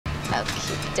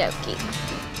Okie dokie.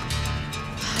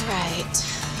 All right,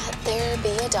 let there be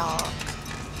a dog.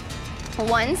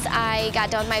 Once I got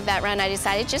done with my vet run, I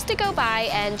decided just to go by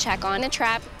and check on the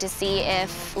trap to see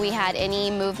if we had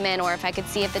any movement or if I could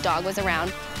see if the dog was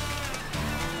around.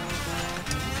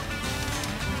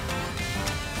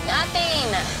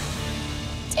 Nothing.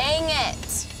 Dang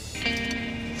it.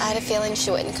 I had a feeling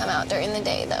she wouldn't come out during the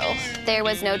day, though. There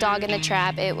was no dog in the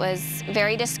trap. It was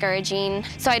very discouraging.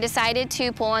 So I decided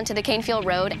to pull onto the Canefield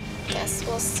Road. Guess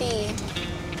we'll see.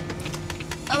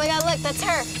 Oh my God, look, that's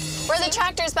her. Where the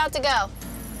tractor's about to go. Oh,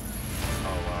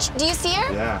 wow. Do you see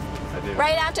her? Yeah, I do.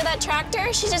 Right after that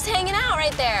tractor, she's just hanging out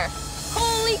right there.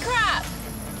 Holy crap.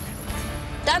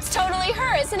 That's totally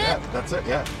her, isn't it? Yeah, that's it,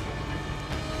 yeah.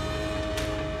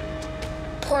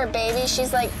 Poor baby,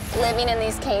 she's like living in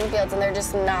these cane fields and they're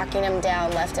just knocking them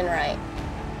down left and right.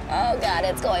 Oh God,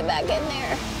 it's going back in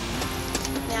there.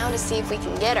 Now to see if we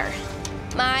can get her.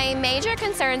 My major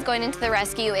concerns going into the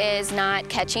rescue is not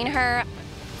catching her.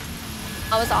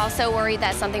 I was also worried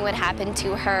that something would happen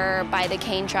to her by the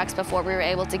cane trucks before we were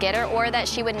able to get her, or that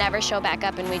she would never show back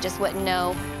up and we just wouldn't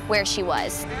know where she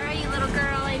was. All right, you little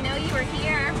girl, I know you were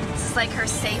here. This is like her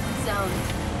safe zone.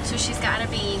 So she's gotta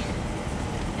be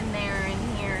in there, in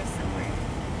here somewhere.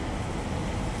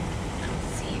 I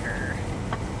don't see her.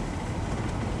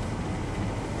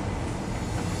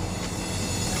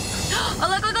 Oh,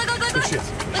 look, look, look, look, look, There look. she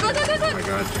is. Look, look, look, look, look. Oh my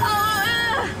God.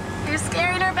 Oh, you're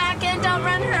scaring her back in. Don't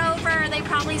run her over. They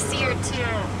probably see her too.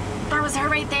 That was her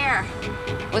right there.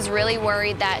 Was really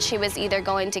worried that she was either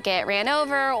going to get ran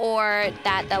over or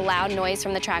that the loud noise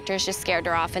from the tractors just scared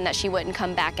her off and that she wouldn't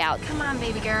come back out. Come on,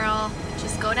 baby girl.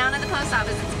 Just go down to the post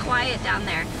office. It's quiet down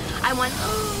there. I want,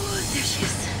 oh, there she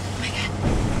is. Oh my God.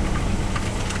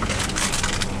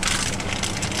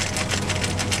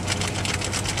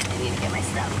 I need to get my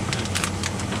stuff.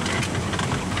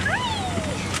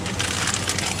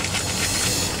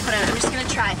 Hold on, I'm just gonna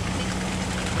try.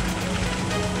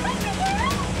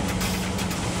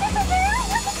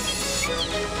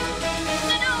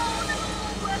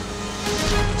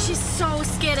 She's so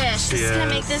skittish. This is gonna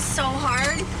make this so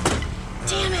hard.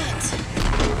 Damn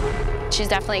it. She's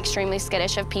definitely extremely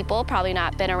skittish of people, probably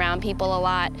not been around people a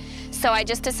lot. So I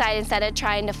just decided instead of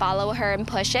trying to follow her and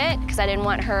push it, because I didn't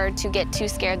want her to get too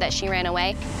scared that she ran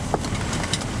away.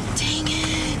 Dang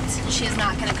it. She is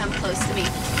not gonna come close to me.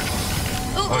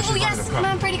 Oh, yes, come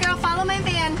on, pretty girl, follow my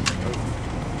van.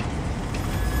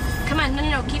 Come on,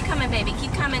 no, keep coming, baby,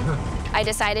 keep coming. I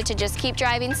decided to just keep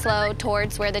driving slow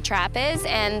towards where the trap is,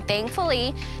 and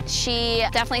thankfully, she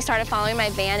definitely started following my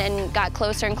van and got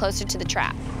closer and closer to the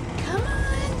trap. Come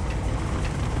on.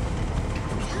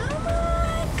 Come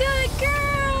on, good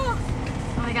girl.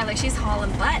 Oh my God, look, she's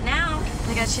hauling butt now. Oh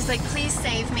my God, she's like, please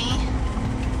save me.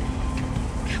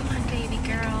 Come on, baby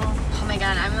girl. Oh my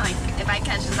God, I'm like, if I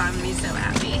catch this, I'm gonna be so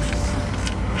happy.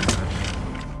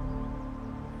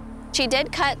 She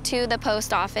did cut to the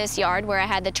post office yard where I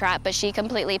had the trap, but she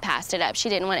completely passed it up. She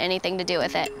didn't want anything to do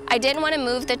with it. I didn't want to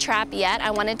move the trap yet. I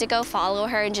wanted to go follow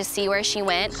her and just see where she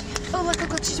went. Oh, look, look,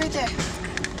 look, she's right there.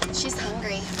 She's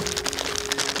hungry.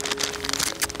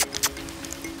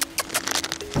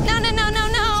 No, no, no, no,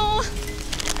 no.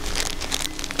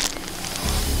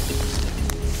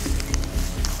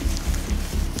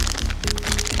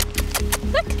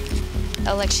 Look.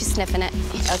 Oh, look, she's sniffing it.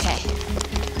 Okay.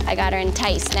 I got her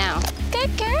enticed now.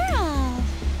 Good girl.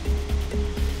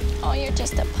 Oh, you're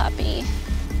just a puppy.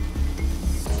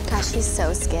 Gosh, she's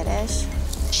so skittish.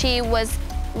 She was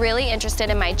really interested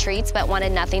in my treats, but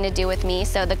wanted nothing to do with me,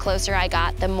 so the closer I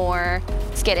got, the more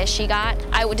skittish she got.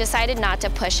 I decided not to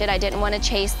push it. I didn't want to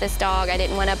chase this dog. I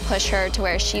didn't want to push her to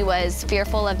where she was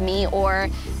fearful of me or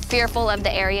fearful of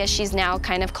the area she's now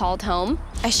kind of called home.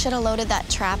 I should have loaded that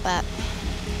trap up.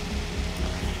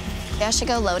 I should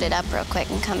go load it up real quick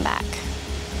and come back.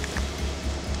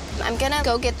 I'm gonna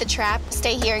go get the trap,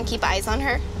 stay here and keep eyes on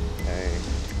her. Hey.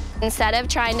 Instead of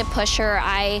trying to push her,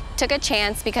 I took a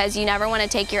chance because you never want to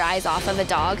take your eyes off of a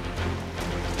dog.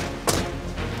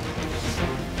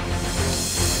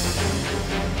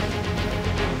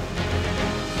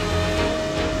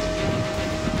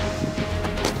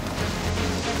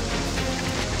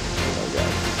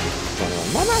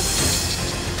 Mama!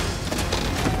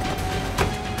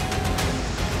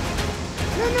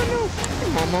 No. Hey,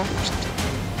 Mama.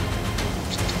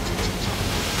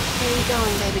 Where are you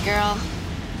going, baby girl?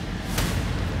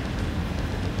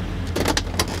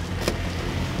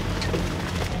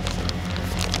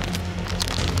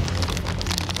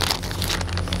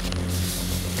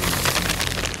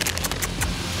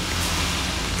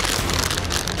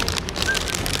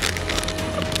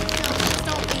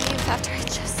 Don't leave after I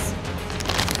just...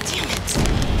 Damn it.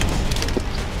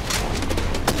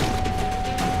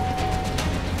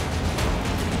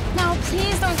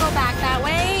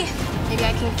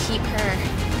 Maybe I can keep her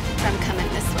from coming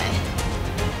this way.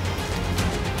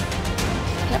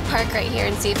 I'm gonna park right here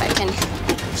and see if I can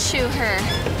shoo her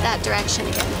that direction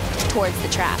again, towards the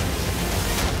trap.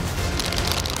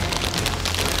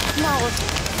 No.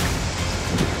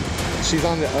 She's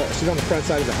on the front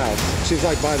side of the house. She's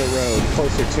like by the road,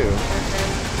 closer to.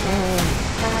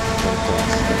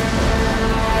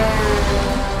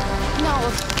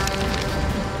 No.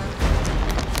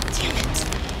 Damn it.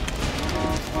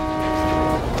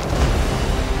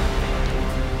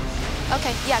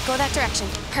 Okay, yeah, go that direction.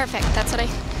 Perfect, that's what I...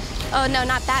 Oh, no,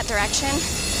 not that direction.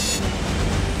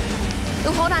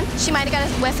 Ooh, hold on. She might have got a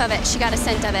whiff of it. She got a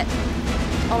scent of it.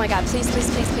 Oh my God, please, please,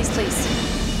 please, please, please.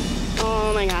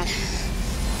 Oh my God.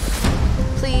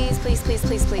 Please, please, please,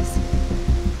 please, please.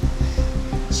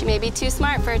 She may be too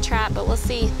smart for a trap, but we'll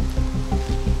see.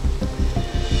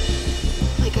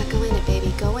 Oh my God, go in it,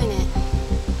 baby, go in it.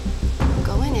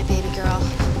 Go in it, baby girl.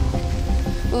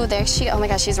 Ooh, there she, oh my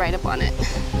gosh, she's right up on it.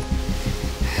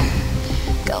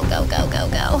 Go, go, go, go,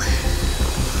 go.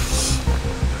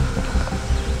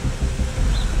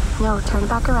 No, turn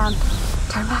back around.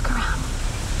 Turn back around.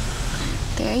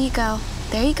 There you go.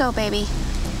 There you go, baby.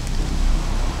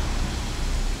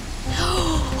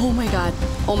 Oh my God.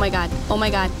 Oh my God. Oh my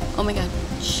God. Oh my God.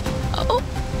 Shh. Oh.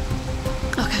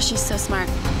 Oh gosh, she's so smart.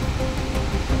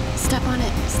 Step on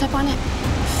it. Step on it.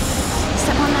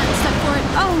 Step on that. Step forward.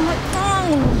 Oh my God.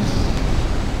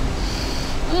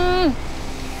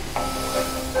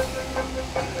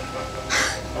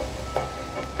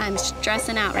 I'm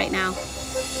stressing out right now.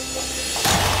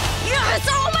 Yes!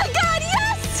 Oh my God,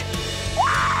 yes!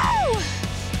 Woo!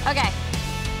 Okay.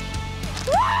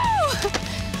 Woo!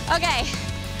 Okay.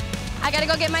 I gotta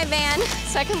go get my van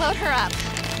so I can load her up.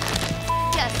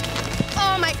 Yes.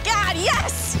 Oh my God,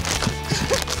 yes!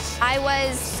 I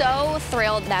was so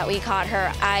thrilled that we caught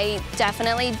her. I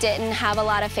definitely didn't have a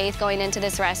lot of faith going into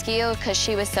this rescue because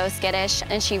she was so skittish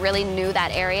and she really knew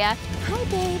that area. Hi,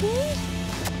 baby.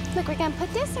 Look, we're gonna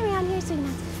put this around here so you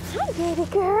know. Hi, baby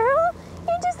girl.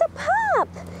 You're just a pup.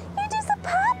 You're just a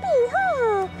puppy,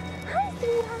 huh? Hi,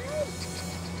 sweetheart.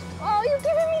 Oh, you're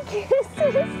giving me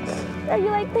kisses. Are you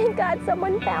like, thank God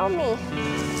someone found me?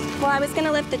 Well, I was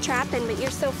gonna lift the trap in, but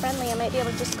you're so friendly, I might be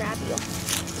able to just grab you.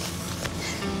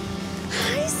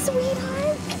 Hi,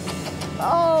 sweetheart.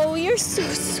 Oh, you're so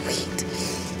sweet.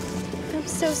 I'm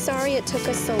so sorry it took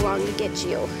us so long to get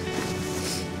you.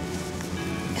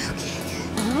 Okay.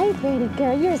 Hi, pretty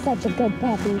girl. You're such a good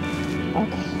puppy.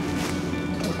 Okay.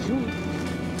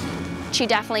 She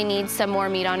definitely needs some more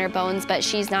meat on her bones, but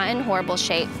she's not in horrible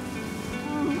shape.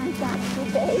 Oh my God,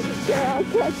 you baby girl.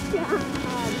 Good job.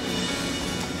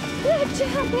 Good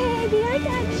job, baby. I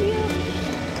got you.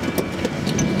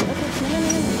 Okay, no.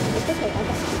 It's okay. I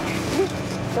got you.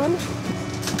 Go on.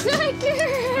 Good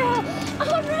girl.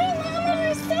 All right, Mama,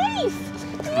 you're safe.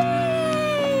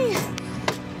 Yay.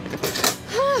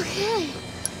 Okay.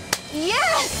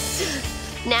 Yes!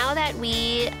 Now that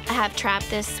we have trapped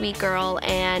this sweet girl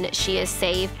and she is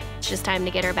safe, it's just time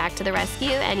to get her back to the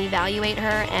rescue and evaluate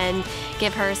her and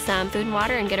give her some food and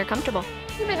water and get her comfortable.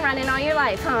 You've been running all your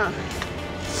life, huh?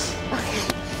 Okay.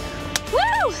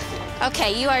 Woo!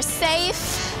 Okay, you are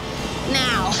safe.